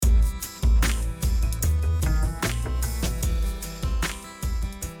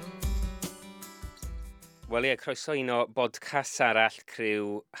Wel ie, croeso un o bodcast arall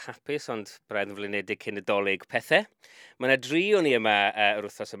criw hapus ond braidd yn flinedig cyn Nadolig pethau. Mae yna 3 o ni yma yr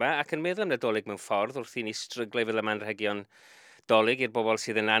wythnos yma ac yn meddwl am Nadolig mewn ffordd wrth i ni stryglau fel y manrhegion dolig i'r bobl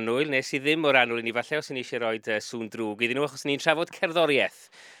sydd yn annwyl neu sydd ddim o'r annwyl i ni falle os ni eisiau rhoi sŵn drwg iddyn nhw achos ni'n trafod cerddoriaeth.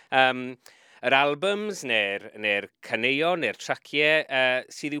 Yr albums neu'r caneuon neu'r traciau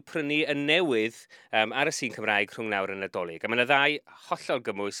sydd i'w prynu yn newydd ar y sîn Cymraeg rhwng nawr yn Nadolig. A mae yna 2 hollol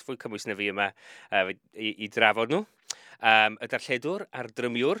gymwys, fwy cymwys na fi yma i drafod nhw. Y darlledwr a'r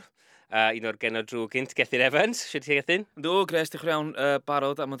drymiwr, un o'r genod drwg gynt, Gethin Evans. Siwr ti, Gethin? Do, gres, diolch yn iawn,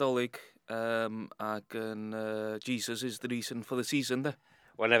 barod am Nadolig ac yn Jesus is the reason for the season, de.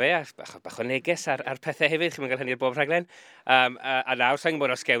 Wel na fe, bach o neges ar pethau hefyd, chi'n mynd gael hynny ar bob rhaglen. A nawr, sa'n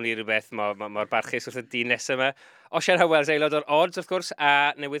gwybod os gewn ni rhywbeth mor barchus wrth y dyn nesaf yma. Osian Hywels, aelod o'r Odds, wrth gwrs,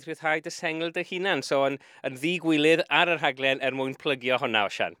 a newydd rhyddhau dy sengl dy hunan. So, yn ddigwylydd ar y rhaglen mwyn plygio honna,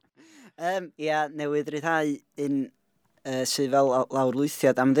 Osian. Ia, newydd rhyddhau un sydd fel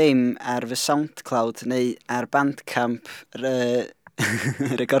lawrlwythiad am ddim ar fy SoundCloud neu ar Bandcamp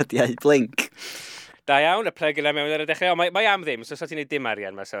recordiau Blink. Da iawn, y plug yna mewn ar y dechrau. Mae am ddim, so ti'n neud dim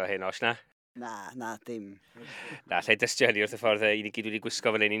arian mas o hyn, Os, na? Na, dim. Na, lle dystio hynny wrth y ffordd i ni gyd wedi gwisgo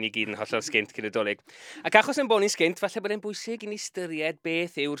fan hyn, i ni gyd yn hollol sgint cyn Nadolig. Ac achos yn bod ni'n sgint, falle bod e'n bwysig i ni styried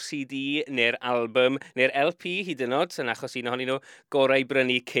beth yw'r CD neu'r album neu'r LP hyd yn oed, yn achos un ohonyn nhw gorau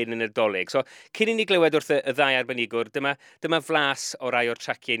brynu cyn yn Nadolig. So, cyn i ni glywed wrth y 2 arbenigwr, dyma flas o rai o'r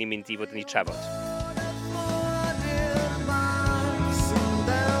traciau ni'n mynd i fod yn ei trafod.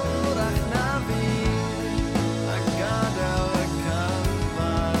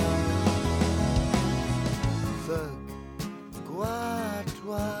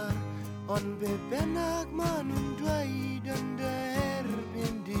 Ond be bynnag maen nhw'n dweud yn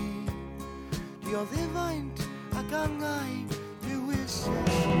derbyn di Dioddefaint ac angau dywysau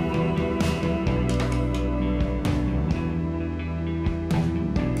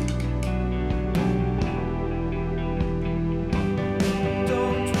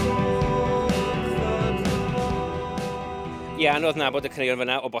Ie, anodd nabod y caneuon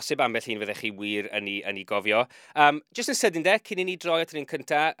fyna, o bosib ambell un fyddech chi wir yn ei gofio. Just yn sydyn de, cyn i ni droi at yr un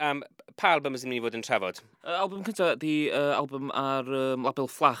cyntaf, pa album ydym ni fod yn trafod? Album cyntaf di album ar label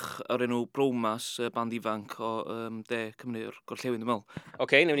fflach o'r enw Bromas, band ifanc o De Cymru'r Gorllewin, dwi'n meddwl.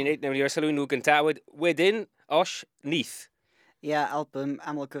 Oce, newn ni roi sylw nhw gyntaf. Wedyn, Osh, Nyth. Ia, album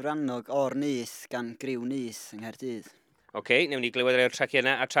amlgyfrannog o'r Nyth gan Griw Nyth yng Nghaerdydd. Oce, newn ni glywed o'r traciau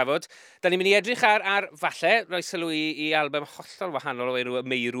yna a trafod. Da ni'n mynd i edrych ar falle, roi sylw i album hollol wahanol o enw Y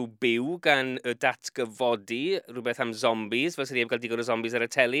Meirw Byw gan y Datgyfodi, rhywbeth am zombies, fel sydd wedi cael digon o zombies ar y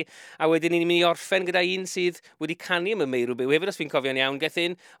teli. A wedyn ni'n mynd i orffen gyda un sydd wedi canu am Y Meirw Byw hefyd, os fi'n cofio'n iawn,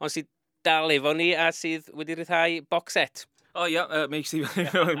 Gethin, ond sydd dal efo ni a sydd wedi rhyddhau box set. O ia, Mike Stevens,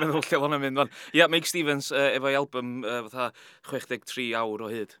 yn meddwl lle hwnna'n mynd. Ia, Mike Stevens efo'i album fatha 63 awr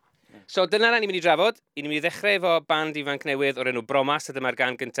o hyd. So dyna ni'n mynd i drafod. Ni'n mynd i ddechrau efo band ifanc newydd o'r enw Bromas, a dyma'r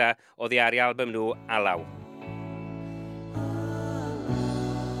gan gyntaf oddi ar ei album nhw, Alaw.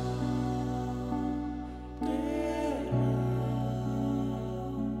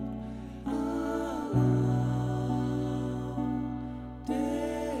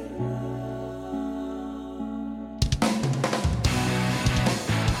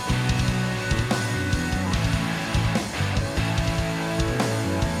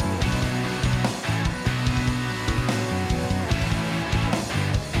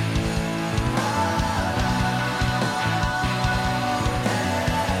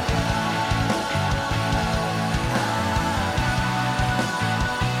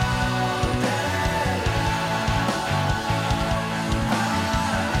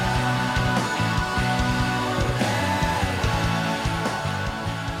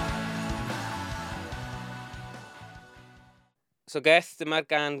 So Geth, dyma'r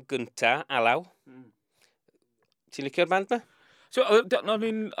gan gynta, Alaw. Ti'n licio'r band ma? So, o'n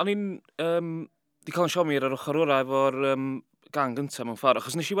i'n di cael yn siomir ar ochr orau efo'r gang gyntaf mewn ffordd,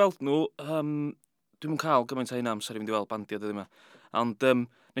 achos nes i weld nhw, dwi'n cael gymaint o un amser i fynd i weld bandio dydw yma, ond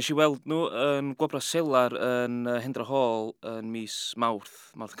nes i weld nhw yn Gwobra Selar yn Hendra Hall yn mis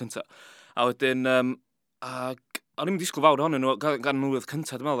Mawrth cyntaf. A wedyn, o'n i'n disgwyl fawr ohonyn nhw, gan nhw oedd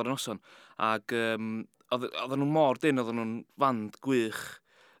cyntaf, dwi'n meddwl, ar y noson, ac oedden nhw'n mor dyn, oedden nhw'n fand gwych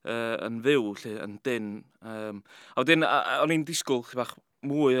yn fyw, yn dyn. A wedyn, o'n i'n disgwyl bach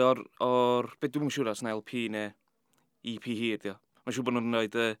mwy o'r beth dwi'n siŵr as na LP neu EP hir, dio. Mae'n siŵr bod nhw'n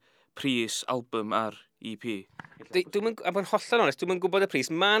rhaid pris album ar EP. A bod yn hollol onest, dwi'n gwybod y pris.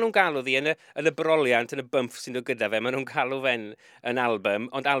 Maen nhw'n galw ddi yn y broliant, yn y bymff sy'n dod gyda fe. Maen nhw'n galw fe'n yn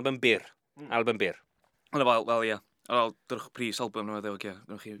album, ond album byr. Album byr. Wel, ia. Wel, dyrch pris album nhw'n meddwl, ia.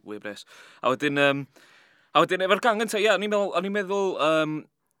 Gwnnwch chiwy bres. A wedyn, A wedyn, efo'r gang gyntaf, ie, o'n i'n meddwl,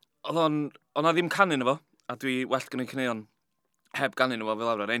 oedd o'na ddim canu yno fo, a dwi well gyda'n cynnion heb ganu yno fo fel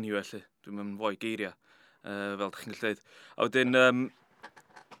awr ar enw, felly. Dwi'n mynd fwy geiriau, fel ydych chi'n gallu dweud. A wedyn,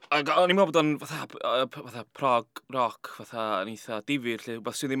 o'n i'n meddwl bod o'n fatha prog rock, fatha yn eitha difyr, lle,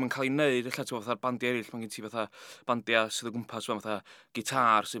 rhywbeth sydd ddim yn cael ei wneud, lle, fatha'r bandiau eraill, mae'n gen ti fatha bandiau sydd o gwmpas, fatha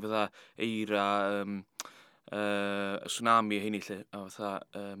gitar sydd fatha eira, tsunami heini, lle, a fatha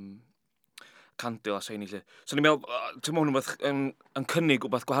candil a heini, lle. So ni'n meddwl, ti'n meddwl rhywbeth yn cynnig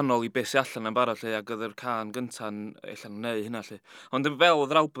rhywbeth gwahanol i beth sy'n allan yn barod, lle, ac oedd yr can gyntaf allan yn neud hynna, lle. Ond fel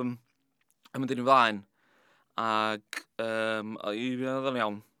oedd yr album yn mynd i'n flaen, ac oedd yn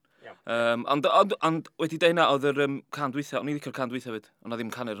iawn. Ond wedi dweud hynna, oedd yr can dwytha, o'n i ddicio'r can dwytha fyd, ond oedd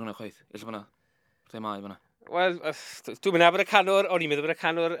ddim canu'r hwnna chwaith, illa fanna, lle mai fanna. Wel, dwi'n mynd bod y canwr, o'n i'n meddwl bod y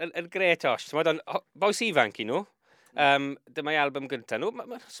canwr yn gret os. Ond boes ifanc i nhw. Dyma'i album gyntaf nhw.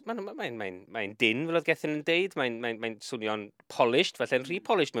 Mae'n dyn, fel oedd Gethin yn deud. Mae'n swnio'n polished, felly'n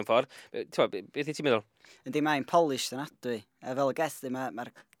rhy-polished mewn ffordd. Beth i ti'n meddwl? Yndi, mae'n polished yn adwy. Fel y Gethin,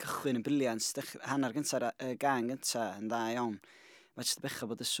 mae'r cychwyn yn briliant. Hanner gyntaf, gang gyntaf yn dda iawn. Mae jyst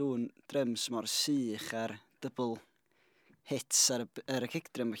becha bod y sŵn drums mor sych ar double hits ar y kick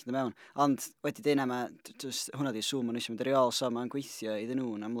drum felly mewn. Ond wedi dweud yma, hwnna di sŵn ma'n eisiau mynd ar ôl, so mae'n gweithio iddyn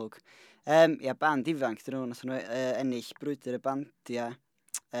nhw'n amlwg. Ia, band ifanc dyn nhw, nath nhw ennill brwydr y bandia.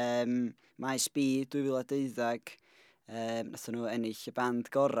 Maes B 2012, nath nhw ennill y band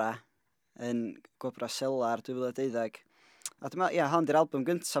gora yn Gobra Selar 2012. A dyma, ia, hon di'r album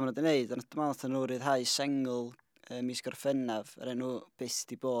gyntaf ma'n nhw'n gwneud, ond dyma nath nhw ryddhau sengl mis Gorffennaf, yr enw Beth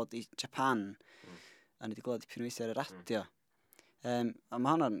di bod i Japan. A ni wedi gweld dipyn o weithiau ar y radio. A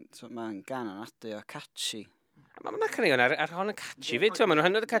mae hwnna'n gan yn adwy o catchy. Mae caneuon ar hon yn catchy fyd, maen nhw'n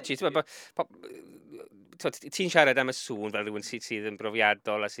hynod o catchy. Ti'n siarad am y sŵn fel rhywun sydd yn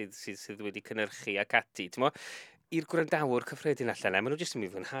brofiadol a sydd wedi cynnyrchu ac ati. I'r gwrandawr cyffredin allan, maen nhw jyst yn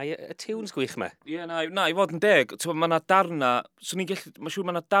mynd i fwynhau y tunes gwych yma. Ie, na, i fod yn deg. Mae yna darna, mae'n siŵr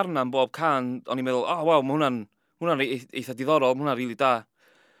mae yna darna yn bob can, o'n i'n meddwl, waw, mae hwnna'n eitha diddorol, mae hwnna'n rili da.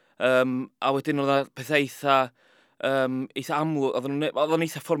 A wedyn oedd pethau eitha amlwg, oedd o'n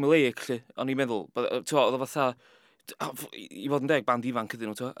eitha formulaic, lle, o'n i'n meddwl. Oedd o fatha, i fod yn deg, band ifanc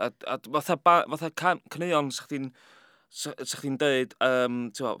ydyn nhw, a fatha caneuon sa chdi'n dweud,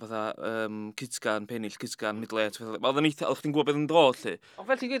 fatha Cydsgan, Pennill, Cydsgan, Midlet, oedd chdi'n gwybod beth yn dod, lle. O,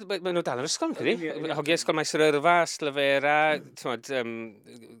 fel ti'n gweud, maen nhw dal yn ysgol, yn cyd? Hogi ysgol Maes yr Yrfa, Slyfera,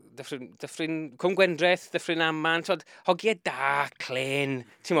 Dyffryn Cwm Gwendreth, Dyffryn Aman, hogiau da, clen,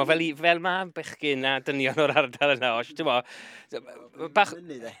 fel ma bechgyn a dynion o'r ardal yna, os,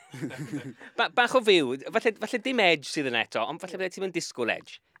 bach o fyw, falle dim edge sydd yn eto, ond falle bydde ti'n mynd disgwyl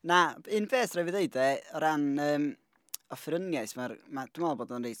edge. Na, un peth rhaid fi ddeud, o ran offryniaeth, dwi'n meddwl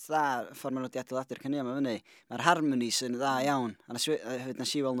bod o'n reit dda, ffordd maen nhw wedi adeiladu'r cynnig yma fyny. Mae'r harmonies yn dda iawn, a hefyd na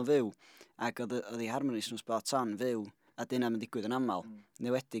si wel nhw fyw, ac oedd ei harmonies nhw'n spot on fyw, a dyna mae'n digwydd yn aml,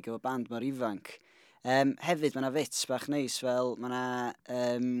 newedig efo band mor ifanc. Hefyd mae yna fits bach neis fel, mae yna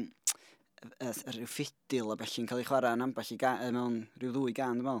rhyw ffidil a belli'n cael ei chwarae yn ambell mewn rhyw ddwy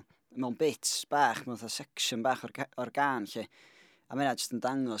gan, dwi'n meddwl. Mewn bits bach, mewn section bach o'r gan, lle. A mae yna jyst yn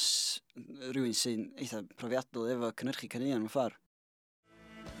dangos rhywun sy'n eitha profiadol efo cynnyrchu caneuon mewn ffordd.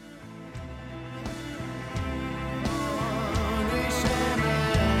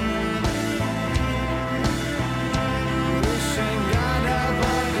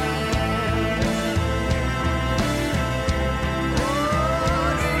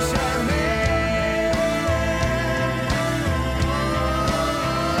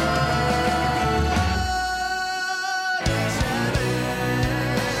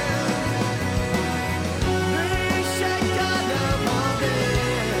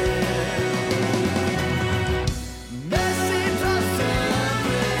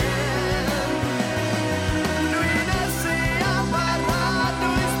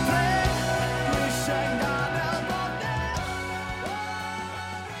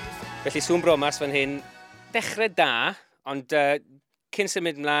 Felly sŵn bromas fan hyn, dechrau da, ond cyn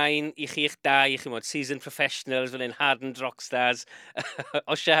symud mlaen i chi'ch da, i chi mod seasoned professionals fan hyn, hardened rockstars,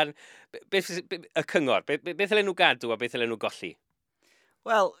 Osian, y cyngor, beth ylen nhw gadw a beth ylen nhw golli?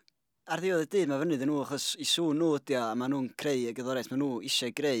 Wel, ar ddiwedd y dydd mae fyny dyn nhw, achos i sŵn nhw ydi o, a maen nhw'n creu y gyddoriaeth, maen nhw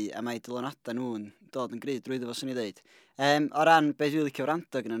eisiau greu, a mae dylonadau nhw'n dod yn greu drwy ddefo sy'n ei ddeud. O ran beth dwi'n licio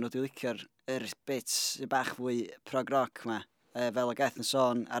rando gyda nhw, dwi'n licio'r bits bach fwy prog rock yma. Fel o gaeth yn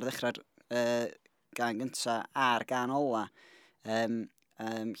sôn ar ddechrau'r gan gyntaf a'r gan ola. Lle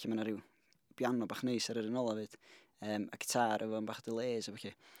mae yna rhyw piano bach neis ar yr un ola fyd. A gitar efo bach delays a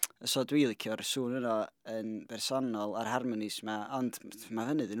falle. So dwi'n licio'r sŵn yno yn bersonol a'r harmonies yma, ond mae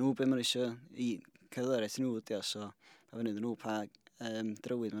fyny dyn nhw be maen nhw eisiau i cyddoriaeth nhw ydi o, so a fyny nhw pa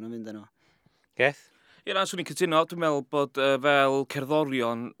drywydd maen nhw'n mynd â nhw. Geth? Ie, na, swn i'n cytuno. Dwi'n meddwl bod fel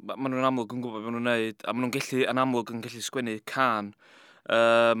cerddorion, maen nhw'n amlwg yn gwybod beth maen nhw'n neud, a maen nhw'n gallu, yn amlwg yn gallu sgwennu can.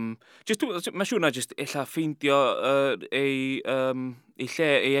 Mae siŵr na jyst illa ffeindio ei lle,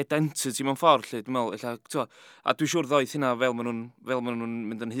 ei identity mewn ffordd, lle, dwi'n meddwl, illa, a dwi'n siŵr ddoeth hynna fel maen nhw'n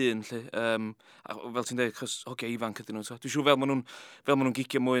mynd yn hun, lle, fel ti'n dweud, chos hogia ifanc ydyn nhw, dwi'n siŵr fel maen nhw'n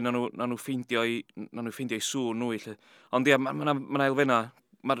gigio mwy na nhw ffeindio ei sŵn nhw, lle. Ond ia, mae'n elfenna,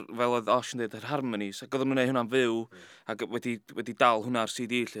 fel oedd Osh yn dweud, yr harmonies, ac oedd nhw'n gwneud hwnna'n fyw, ac wedi dal hwnna ar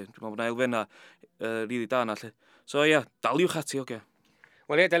CD, lle. Dwi'n meddwl bod yna elfenna rili da na, lle. So ia, daliwch ati, hogia.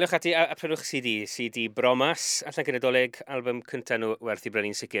 Wel ie, daliwch ati a prynwch CD Bromas, allan gyda doleg album cyntaf nhw werth i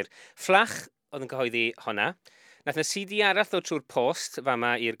brynu'n sicr. Fflach oedd yn cyhoeddi honna. Nath na CD arall ddod trwy'r post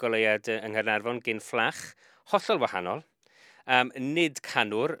fama i'r goleuad yng Nghaernarfon gyn Fflach, hollol wahanol. Nid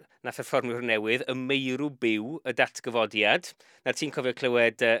canwr, na pherfformiwr newydd, y meirw byw y datgyfodiad. Na'r ti'n cofio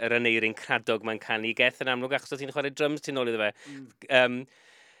clywed yr Aneirin Cradog mae'n canu Geth yn amlwg achos oedd ti'n chwarae drums ti'n ôl iddo fe.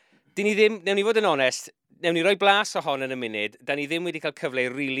 Dyn ni ddim, newn ni fod yn onest, newn ni roi blas o hon yn y munud, da ni ddim wedi cael cyfle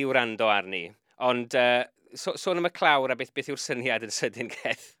i rili wrando arni. Ond sôn am y clawr a beth yw'r syniad yn sydyn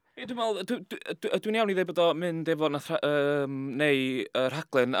Geth. Dwi'n meddwl, dwi'n iawn i ddweud bod o'n mynd efo neu y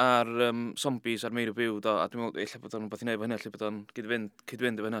rhaglen ar zombies a'r meirw byw, a dwi'n meddwl eich bod o'n rhywbeth i wneud efo hynny, lle bod o'n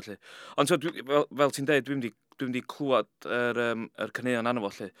cydfynd efo hynny. Ond fel ti'n dweud, dwi'n wedi clywed yr cyneuon anna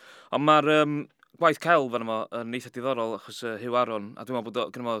fo, lle. Ond mae'r gwaith celf yn yn eitha diddorol achos Hugh Aron, a dwi'n meddwl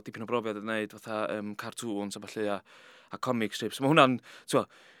bod gyda mo dipyn o brofiad yn gwneud fatha cartoons a falle a comic strips. Mae hwnna'n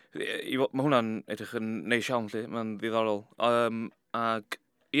edrych yn neis iawn, lle. Mae'n diddorol. Ac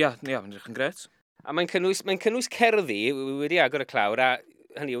ia, mae'n edrych yn gret. A mae'n cynnwys cerddi wedi agor y clawr, a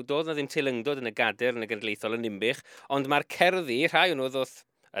hynny yw, doedd na ddim teilyngodod yn y gader yn y genedlaethol yn Nimbych, ond mae'r cerddi, rhai o'n ddodd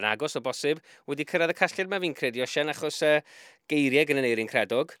yn agos o bosib, wedi cyrraedd y casgliad mae fi'n credu, Osian, achos geiriau gan Aneirin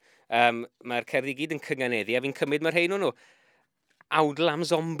Cradog. Mae'r cerddi gyd yn cynganeddi, a fi'n cymryd mae'r rhain o'n nhw. Awdl am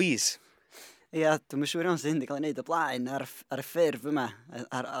zombies. Ia, dwi'n siŵr iawn sydd wedi cael ei wneud o blaen ar y ffurf yma,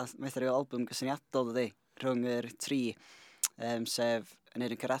 maeth o'r album gysyniadol dydi, rhwng yr tri, sef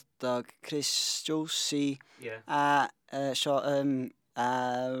Aneirin Cradog, Chris Josie, a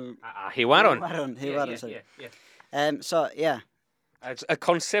Hugh Aron. Hugh Aron, sorry. So, ia. Y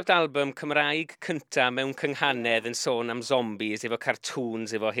concept album Cymraeg cynta mewn cynghanedd yn sôn am zombies efo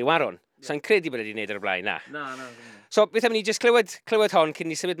cartoons efo Hugh Aron. Sa'n credu bod wedi gwneud ar y blaen, na? Na. So, beth am ni jyst clywed hon cyn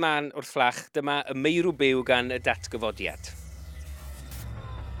ni symud man wrth Fflach, dyma y meirw byw gan y datgyfodiad.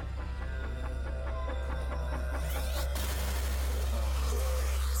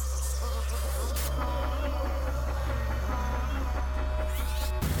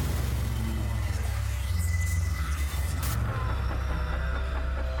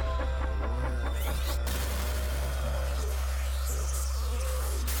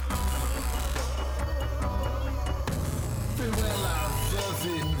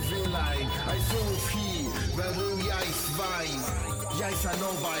 Iaith a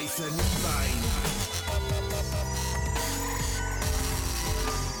nofaith yn ifain.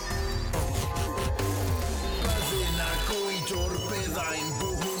 Byddin a gwyd o'r beddau'n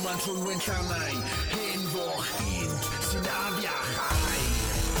bwhwman trwy'n wynllanau, hen foch hint sy'n afiachau.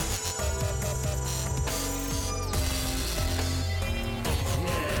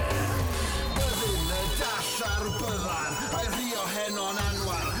 Byddin y dall ar byddar, a'i rio henon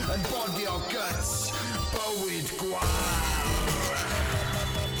anwar, yn bodio gyts, bywyd gwar.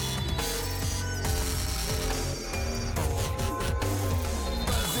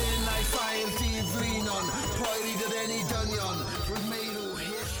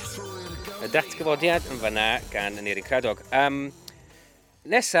 Y datgyfodiad yn fanna gan Aneirin Cradog.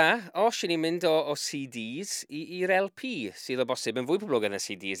 Nesa, os i ni'n mynd o CDs i'r LP, sydd o bosib yn fwy poblogaidd yn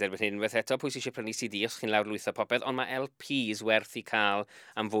CDs erbyn hyn. Beth eto, pwy sy'n eisiau prynu CD os chi'n lawr lwyth o popeth, ond mae LPs werth i cael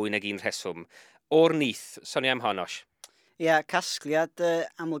am fwy nag un rheswm. O'r nith, sonia am hon, Osh. Ia, casgliad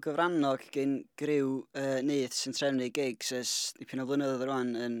aml gyfrannog gen gryw nith sy'n trefnu gigs ys dipyn o flynyddoedd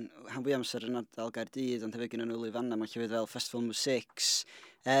rwan yn rhan fwy amser yn ardal Gaerdydd, ond hefyd gen nhw lwyfanna, mae'n llefydd fel Festival Musics.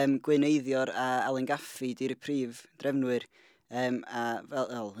 Gweineiddio'r a Alun Gaffi di'r prif drefnwyr, a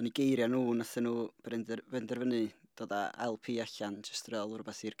fel yn ei geiriau nhw, nathon nhw benderfynu dod â LP allan, jyst rhywbeth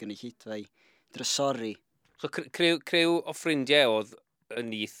rhywbeth i'r gynulleidfa i drysori. So criw o ffrindiau oedd y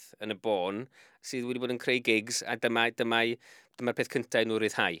nith yn y bôn, sydd wedi bod yn creu gigs, a dyma'r peth cyntaf nhw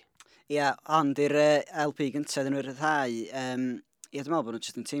ryddhau. Ia, ond i'r LP gyntaf nhw ryddhau, ia, dwi'n meddwl bod nhw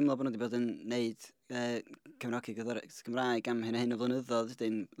jyst yn teimlo bod nhw wedi bod yn neud cefnogi Gymraeg am hyn a hyn o flynyddoedd,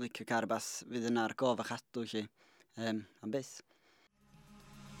 ydyn licio cael rhywbeth fydd yna ar gof a chadw, lle, am byth.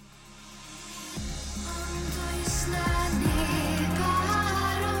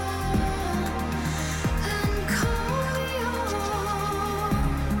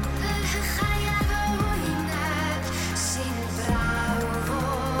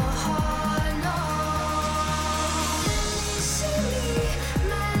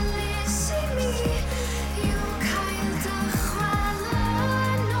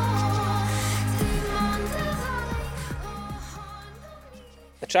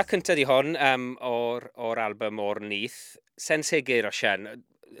 Y trac cyntaf di hon o'r album o'r Nith, Sensegur Osian.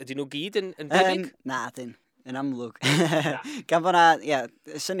 Ydyn nhw gyd yn debyg? Na, dyn. Yn amlwg. Gan bod na,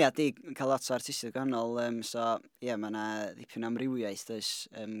 syniad di cael lot o artistiaid gwahanol, so, mae na ddipyn amrywiaeth, does,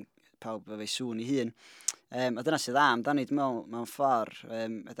 pawb efo ei sŵn ei hun. A dyna sydd am, da ni mewn ffordd,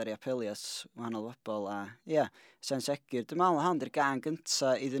 ydar i apelu at wahanol bobl, a, Sensegur. Dwi'n meddwl hwn di'r gan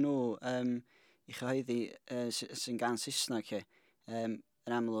gynta iddyn nhw i chyhoeddi sy'n gan Saesneg,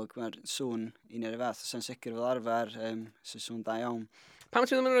 yn amlwg, mae'r sŵn un o'r fath, Sensegur fel arfer, sy'n sŵn da iawn. Pam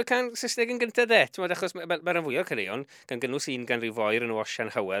ti'n meddwl can Saesneg yn gyntaf de? Ti'n meddwl, achos mae'r rhan fwy o'r caneuon, gan gynnwys un gan rhyw foer yn Osian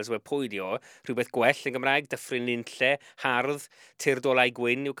Hywels, wedi pwy di o, rhywbeth gwell yn Gymraeg, dyffryn nunlle, hardd, tirdolau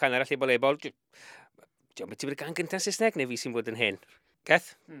gwyn, yw can arall ebol. Ti'n meddwl gan gyntaf Saesneg neu fi sy'n bod yn hyn?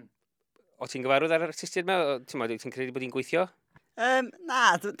 Ceth? O ti'n gyfarwydd ar yr artistiaid yma? Ti'n credu bod hi'n gweithio?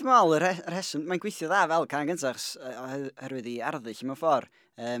 Na, dwi'n meddwl y rheswm, mae'n gweithio dda fel can gyntaf, herwydd i arddull mewn ffordd.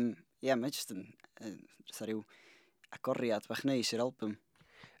 Mae'n jyst yn rhyw agoriad bach neis i'r album.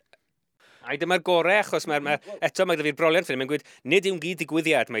 A dyma'r gorau, achos eto mae gyda fi'r broliant fan hyn, mae'n gweud, nid yw'n gyd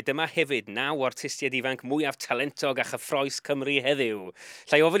digwyddiad, mae dyma hefyd 9 artistiaid ifanc mwyaf talentog a chyffroes Cymru heddiw.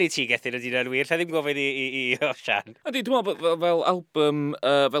 Llai ofyn i ti Gethin ydy na'n wir, llai ddim gofyn i Osian. Ydy, dwi'n meddwl fel album,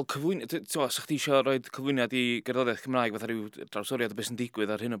 fel cyflwyniad, sa'ch chi eisiau rhoi cyflwyniad i gerddoriaeth Cymraeg fatha rhyw drawsoriad o beth sy'n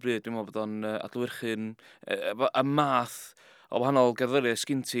digwydd ar hyn o bryd, dwi'n meddwl bod o'n adlewyrchu'n y math o wahanol gerddoriaeth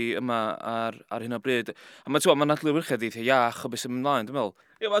sgyn ti yma ar hyn o bryd. A mae'n adlewyrchiad eitha iach o beth sy'n mynd ymlaen, dwi'n meddwl.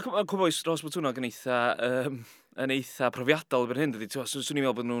 Mae'n cwboes dros bod hwnna yn eitha profiadol efo'r hyn, dydy. Swn i'n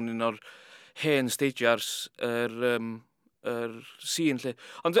meddwl bod nhw'n un o'r hen stadiars yr scene, lle.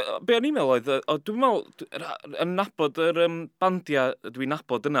 Ond be o'n i'n meddwl oedd, dwi'n meddwl, yn nabod yr bandiau dwi'n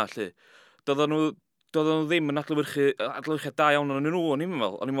nabod yna, lle, doedden nhw ddim yn adlewyrchiad da iawn o'n nhw, o'n i'n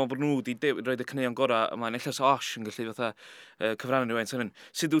meddwl. O'n i'n meddwl bod nhw wedi rhoi y cyneuon gorau ymlaen. Ella sa Osh yn gallu fatha cyfrannu nhw ein sy'n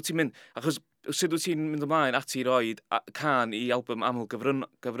sut wyt ti'n mynd? Achos sut wyt ti'n mynd ymlaen ati roi can i album aml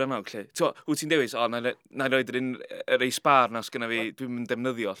gyfrynog, lle? Wyt ti'n dewis, na i roed yr ei sbar na sgynna fi, dwi'n mynd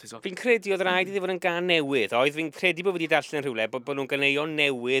defnyddio, lle. Fi'n credu oedd rhaid iddi fod yn gan newydd, oedd fi'n credu bod wedi darllen yn rhywle bod nhw'n ganeuon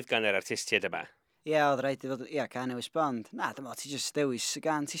newydd gan yr artistiaid yma. Oedd rhaid i fod, can newis band. Na, dyma, ti jyst dewis y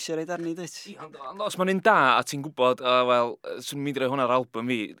gan ti eisiau rhaid arni, dweud. Ond os mae'n un da, a ti'n gwybod, swn mynd i roi hwnna ar album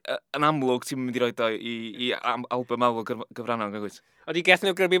fi, yn amlwg ti'n mynd i roi i album awel gyfrannog, yn gwyd. Ond i geth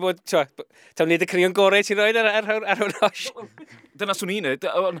nhw grybu bod, tawn nid y cynnion gorau ti'n rhoi ar hwn Osh? Dyna swn i'n neud,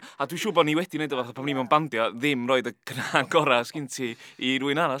 a dwi'n siŵr bod ni wedi neud o fath pan ni mewn bandio, ddim roi y cynnion gorau sgyn ti i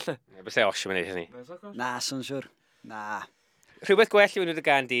rwy'n arall, lle. Bys e Osh yn mynd hynny? Na, swn siŵr. Na. Rhywbeth gwell yw nhw'n y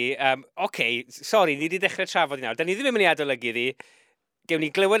gan di. Sori, ni wedi dechrau trafod i nawr. Da ni ddim yn mynd i adolygu ddi. Gewn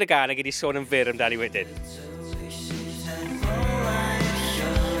ni glywed y gan a gei di sôn yn fyr amdani wedyn.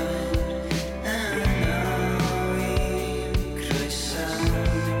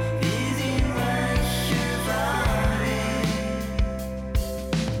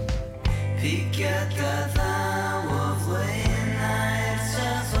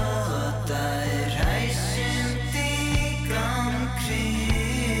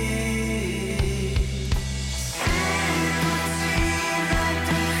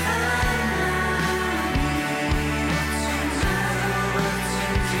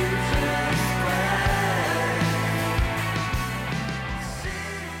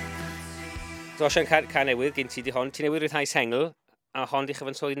 So, Osian, can newydd, gen ti di hon. Ti newydd rhyddhau sengl, a hon di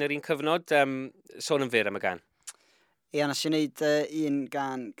chyfansoddi yn yr un cyfnod. Sôn yn fyr am y gan. Nes i wneud un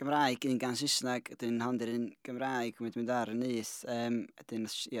gan Gymraeg, un gan Saesneg, ydyn hon di'r un Gymraeg, mynd ar y nyth.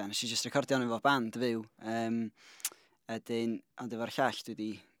 Nes i just recordio hwn efo band fyw. Ond efo'r llall, dwi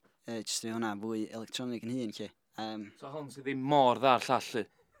wedi just rhoi hwnna fwy electronig yn hun, lle. So hon sydd ddim mor dda'r llall,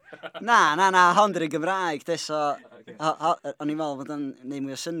 Na, hon di'r un Gymraeg, so o'n i'n meddwl bod o'n neud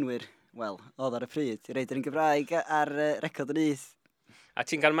mwy o synwyr. Wel, oedd ar y pryd, i reid yr un Gymraeg ar record yn nyth. A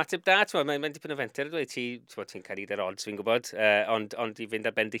ti'n cael mateb da, mae'n dipyn o fenter, dwi, ti'n cael i'r odds, fi'n gwybod, ond i fynd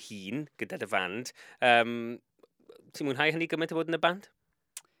ar ben dy hun gyda dy fand. Ti'n mwynhau hynny gymaint o bod yn y band?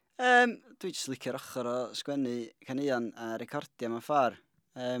 Dwi jyst licio'r ochr o sgwennu caneuon a recordio mewn ffordd.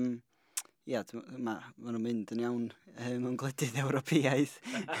 Maen nhw'n mynd yn iawn mewn gwledydd Ewropeaidd.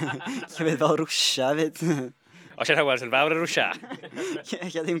 Llyfydd fel Rwsia, fyd. Osian Hywels yn fawr ar Rwsia.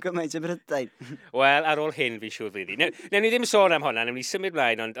 Ella ddim gymaint y Brydain. Wel, ar ôl hyn fi'n siŵr fydd i. Newn ni ddim sôn am hwnna, newn ni symud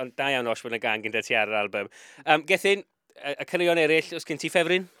mlaen, ond da iawn os bod yna gang gyda ti ar yr album. Gethyn, y caneuon eraill, os gen ti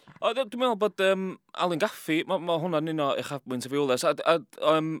ffefryn? Dwi'n meddwl bod Alun Gaffi, mae hwnna'n un o uchafbwynt y fiwles.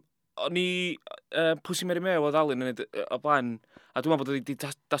 O'n i Pwsi Mary Mew oedd Alun yn neud o blaen, a dwi'n meddwl bod wedi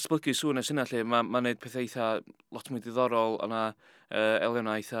datblygu sŵn ys yna lle. Mae'n neud pethau eitha lot mwy diddorol, o'na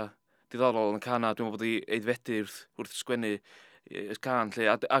eliona eitha diddorol yn y cana. Dwi'n meddwl bod wedi eidfedu wrth sgwennu y can lle.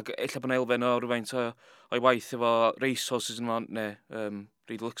 Ac ella bod yna elfen o rhywfaint o'i waith efo racehorses yn fan, neu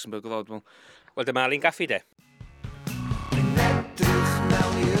Reid Luxembourg oedd o, dwi'n meddwl. Wel, dyma Alun Gaffi de. Edrych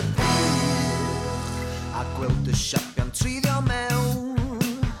mewn i'r byd a gweld y siapian triddio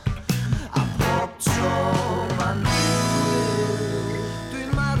mewn a pob tro ma'n digwydd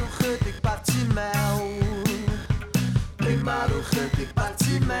dwi'n marw chydig bach tu mewn dwi'n marw chydig bach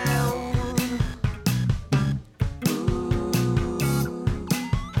tu mewn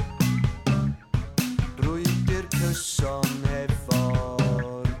brwydr cyson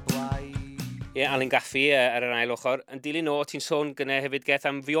efo'r blaid. Ie, Alun Gaffi ar yr ail ochr. Yn dilyn o, ti'n sôn gyda hefyd geth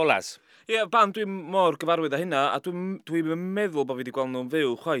am fiolas. Ie, band dwi'n mor gyfarwydd â hynna, a dwi'n meddwl bod fi wedi gweld nhw'n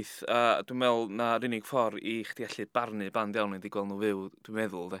fyw chwaith, a dwi'n meddwl na'r unig ffordd i chdi allu barnu band iawn wedi gweld nhw fyw, dwi'n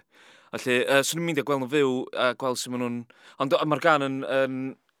meddwl, de. Felly, swn i'n mynd i gweld nhw fyw a gweld sy'n maen nhw'n... Ond mae'r gan yn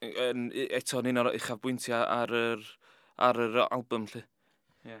eto un o'r uchafbwyntiau ar yr album, lle.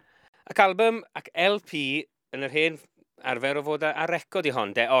 Ac album ac LP yn yr hen arfer o fod ar record i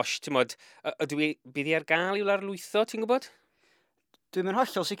hon, de, Osh, ti'n modd, bydd i ar gael i'w larlwytho, ti'n gwybod? Dwi'n mynd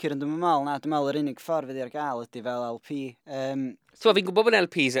hollol sicr yn dwi'n meddwl na, dwi'n meddwl yr unig ffordd fydd ar gael ydy fel LP. So, fi'n gwybod bod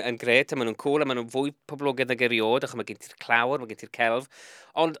LPs yn gret, a maen nhw'n cool, a maen nhw'n fwy poblogaidd ag eriod, achos mae gen ti'r clawr, mae gen ti'r celf,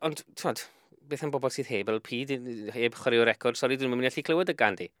 ond ti'n modd, beth am bobl sydd heb LP, heb chwarae o record, sori, dwi'n mynd i allu clywed y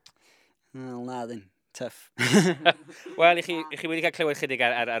ganddi. Wel, na ddyn, tuff. Wel, i chi wedi cael clywed chydig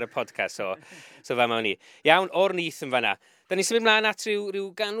ar y podcast, so fa mewn ni. Iawn, o'r nith yn fanna. Da ni'n symud mlaen at rhyw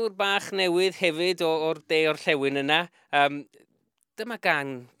ganwr bach newydd hefyd o'r de o'r llewn yna. Dyma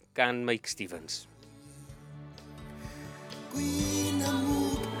gan Mike Stevens. Gwyn a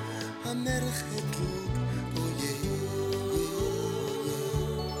mwg a merched drwg o ie.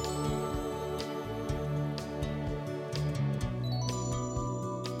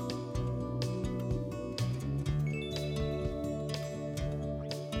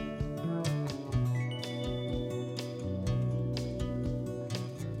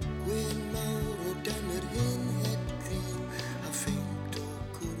 Gwyn mawr o dan yr hyn heddiw a ffeint o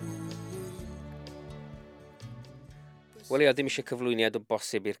gwrwyn. Wel, ia, ddim eisiau cyflwyniad o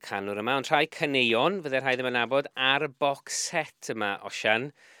bosib i'r canwr yma, ond rhai caneuon, fydde'r rhai ddim yn nabod, ar y box set yma, Osian.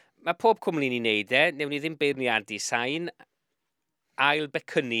 Mae pob cwmni'n ei wneud newn ni ddim beirniadu sain, ail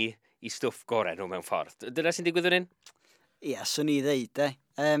becynnu i stwff gorau nhw mewn ffordd. Dyna sy'n digwydd yn un? Ie, swn i ddeud, de.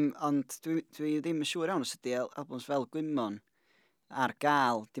 Ond dwi ddim yn siŵr iawn os ydy albums fel Gwymon ar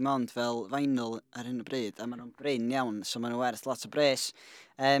gael, dim ond fel vinyl ar hyn o bryd, a maen nhw'n brin iawn, so maen nhw'n werth lot o bres.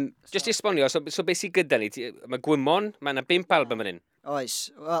 Just i esbonio, so beth sy'n gyda ni? Mae Gwymon, mae yna 5 album yn un. Oes,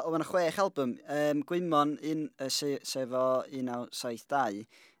 wel, mae yna 6 album. Gwymon, sef o 1972,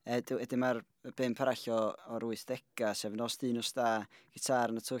 wedyn mae'r 5 arall o'r 80au, sef Nos Dyn o Star,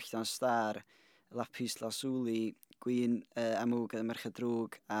 Gitar yn y Twll o'n Star, Lapis Lazuli, Gwyn Amwg a Merched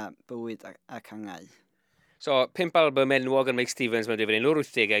Drwg, a Bywyd a Cangau. So, 5 album enwog yn Mike Stevens mewn difryn, o'r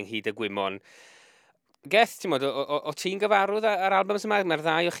 80au ynghyd y Gwymon. Geth, ti'n modd, o ti'n gyfarwydd ar albums yma? Mae'r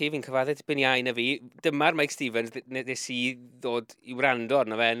ddau o chi, fi'n cyfaddu tipyn iawn a fi. Dyma'r Mike Stevens nes i ddod i wrando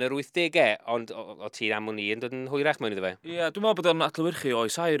arno fe yn yr 80au, ond o ti'n am o'n i yn dod yn hwyrach mewn iddo fe. Ie, dwi'n meddwl bod o'n adlewyrchu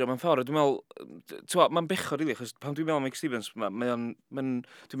o'i sair o'n ffordd. Dwi'n meddwl, mae'n bechod rili, achos pan dwi'n meddwl Mike Stevens, dwi'n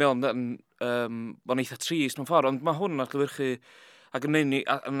meddwl o'n eitha trist mewn ffordd, ond mae hwn yn adlewyrchu ac yn neud ni,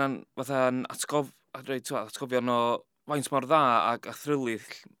 fatha'n atgofion o faint mor dda ac a thrylydd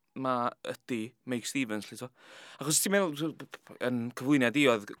ma ydy Mike Stevens, lle to. Achos ti'n meddwl, yn cyflwyniad i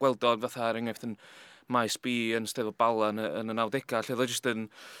oedd gweld o'n fatha enghraifft yn maes B yn Steddfod Bala yn y 90au, lle oedd jyst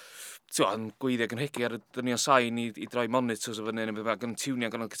yn gweiddi ac yn hegi ar y dynion sain i droi monitors o fyny, ac yn tiwnio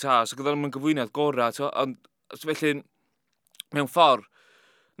gan o'r gitar, so gyda'n yn gyflwyniad gorau, ond felly, mewn ffordd,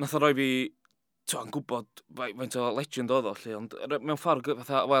 nath o roi fi, yn gwybod faint o legend oedd o, lle, ond mewn ffordd,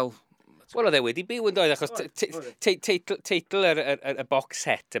 fatha, wel, Wel, oedd e wedi byw yn doedd, achos teitl y box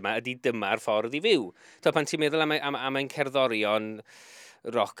set yma ydy dyma'r ffordd i fyw. Pan ti'n meddwl am ein cerddorion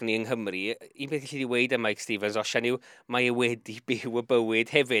roc ni yng Nghymru, un beth gallu dweud am Mike Stevens, Osian yw, mae e wedi byw y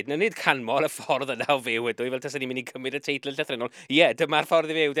bywyd hefyd. Na nid canmol y ffordd yna o fyw ydw i, fel taswn ni'n mynd i cymryd y teitl yn llythrenol. Ie, dyma'r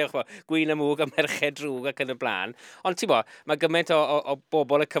ffordd i fyw, dewch bo, Gwyn Amwg a Merched Drwg ac yn y blaen. Ond ti'n bo, mae gymaint o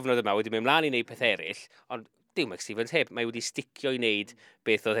bobl y cyfnod yma wedi mynd mlaen i wneud peth eraill, ond Dyw Mike Stevens heb, mae wedi sticio i wneud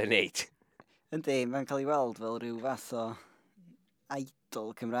beth oedd e'n wneud. Yndi, mae'n cael ei weld fel rhyw fath o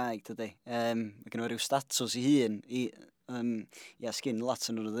idol Cymraeg, tydi. Mae gen nhw rhyw statws i hun. Sgyn lot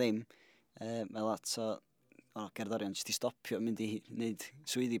yn nhw ddim. Mae lot o gerddorion jyst i stopio mynd i wneud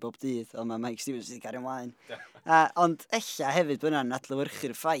swyddi bob dydd, ond mae Mike Stevens wedi cario ymlaen. Ond ella hefyd bod yna'n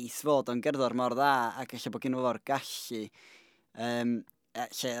adlewyrchu'r ffaith fod o'n gerddor mor dda ac ella bod gen nhw fo'r gallu.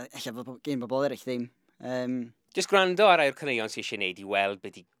 Ella bod gen bobl eraill ddim. Jyst gwrando ar ai'r caneuon sy'n eisiau gwneud i weld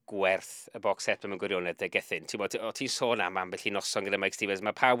beth i gwerth y box set mewn gwirionedd y gethyn. Ti'n sôn am ambell i noson gyda Mike Stevens,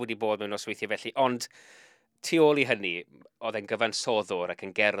 mae pawb wedi bod mewn nosweithiau felly, ond tu ôl i hynny, oedd e'n gyfansoddwr ac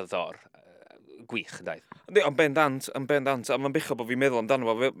yn gerddor gwych, yn dweud. Ynddi, yn bendant, a mae'n bechod bod fi'n meddwl amdano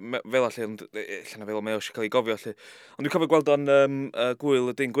fo fel allu, ond allan fel mae eisiau cael ei gofio allu. Ond dwi'n cofio gweld o'n gwyl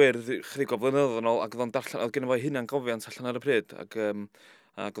y dyn gwyrdd chydig o flynyddoedd yn ôl, ac oedd o'n darllen, oedd gen i fo hunan gofiant allan ar y pryd, ac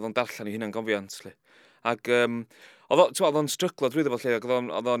oedd o'n darllen i hunan gofiant, lle. Ac oedd o'n stryglo drwyddo fo, lle, ac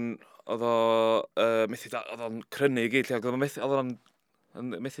oedd o'n crynu i gyd, lle, ac oedd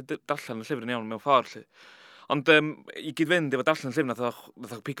o'n methu darllen y llyfr yn iawn mewn ffordd, lle. Ond i gyd-fynd efo darllen llyfr,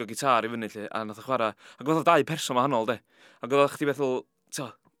 nath o pigo gitar i fyny, lle, a nath o chwarae. Ac oedd o 2 person wahanol, de. Ac oedd o chdi feddwl,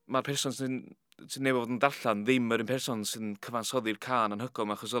 mae'r person sy'n neu fod yn darllen ddim yr un person sy'n cyfansoddi'r can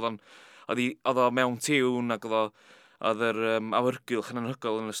anhygol, achos oedd o mewn tiwn, ac oedd yr awyrgylch yn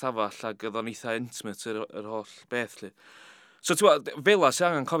anhygol yn y stafell, ac oedd o'n eitha intimate yr holl beth, lle. So, fel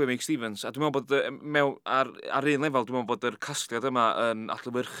sy'n angen cofio Mike Stevens, a dwi'n meddwl bod ar un lefel, dwi'n meddwl bod yr casgliad yma yn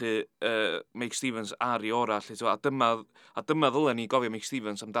adlewyrchu Mike Stevens ar ei ora, a dyma ddylen ni gofio Mike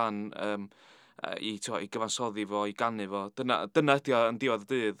Stevens amdan i gyfansoddi fo, i ganu fo. Dyna ydi o yn diwedd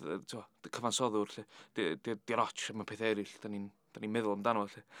y dydd, cyfansoddwr, di'r och am y peth eraill, da ni'n meddwl amdano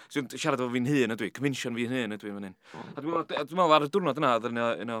fo. So, siarad efo fi'n hun ydw i, cyminsion fi'n hun ydw i fan hyn. A dwi'n meddwl ar y diwrnod yna,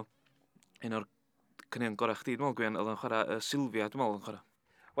 un o'r cynnion gorau chdi, dwi'n meddwl Gwen, oedd yn chwarae Sylvia, dwi'n meddwl oedd yn chwarae.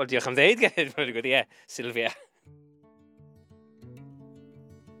 Wel, diolch am ddeud, Gwen, ie, Sylvia.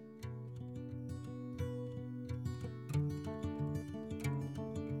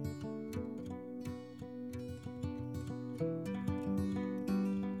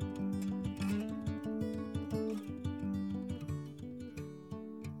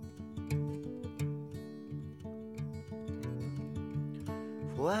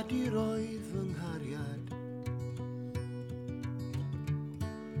 Wedi roedd fy nghariad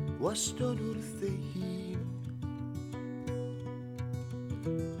wastad wrth ei hun.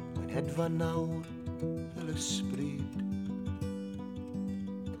 Mae'n hedfan nawr fel ysbryd,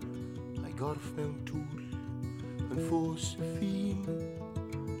 a'i gorff mewn twll yn ffos y ffin.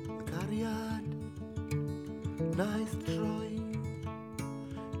 Y cariad naeth troi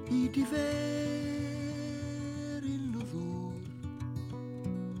i diferyn o ddŵr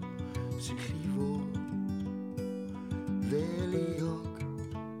sy'n llifo fel eog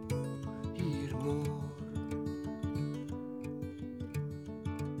i'r môr.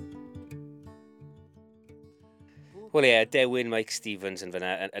 Wel ie, dewin Mike Stevens yn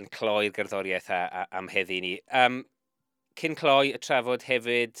fyna, yn cloi'r gerddoriaeth am heddi ni. Cyn cloi y trafod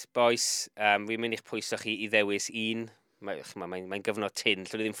hefyd, boes, fi'n mynd i'ch pwyso chi i ddewis un. Mae'n gyfnod tyn,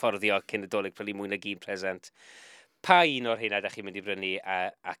 llwn i ddim fforddio cyn y dolyg prynu mwy nag un present. Pa un o'r hynna ydych chi'n mynd i brynu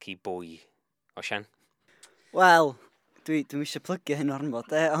ac i bwy? Osian? Wel, dwi'n eisiau plygio hyn ormod,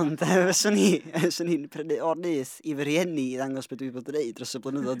 ond fyswn i'n prynu o'r nyth i fy rhieni i ddangos beth dwi'n bod yn neud dros y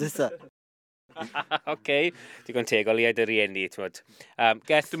blynyddoedd dwytha. Oce, digon teg o liad y rieni, ti'n bod.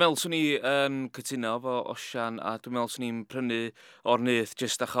 Geth? Dwi'n meddwl swn i yn cytuno fo Osian, a dwi'n meddwl swn i'n prynu o'r nyth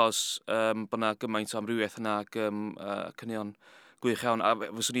jyst achos bod yna gymaint o amrywiaeth yna ac cynion gwych iawn, a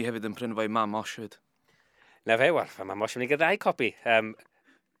fyswn i hefyd yn prynu fo i mam Osh hefyd. Na fe, wel, mae mam Osh yn mynd i gyda 2 copi.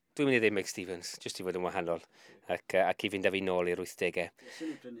 Dwi'n mynd i ddim Mike Stevens, jyst i fod yn wahanol, ac i fynd â fi nôl i'r 80au.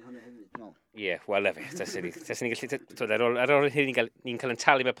 Swn i'n prynu hwnna hefyd, no. Ie, wel, na fe. Taswn ni'n gallu... Ar ôl hyn ni'n cael yn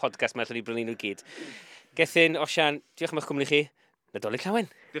talu mewn podcast, mae'n llwn i brynu nhw gyd. Gethyn, Osian, diolch am eich cwmni chi. Nadolig llawen.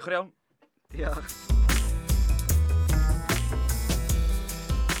 Diolch yn iawn. Diolch.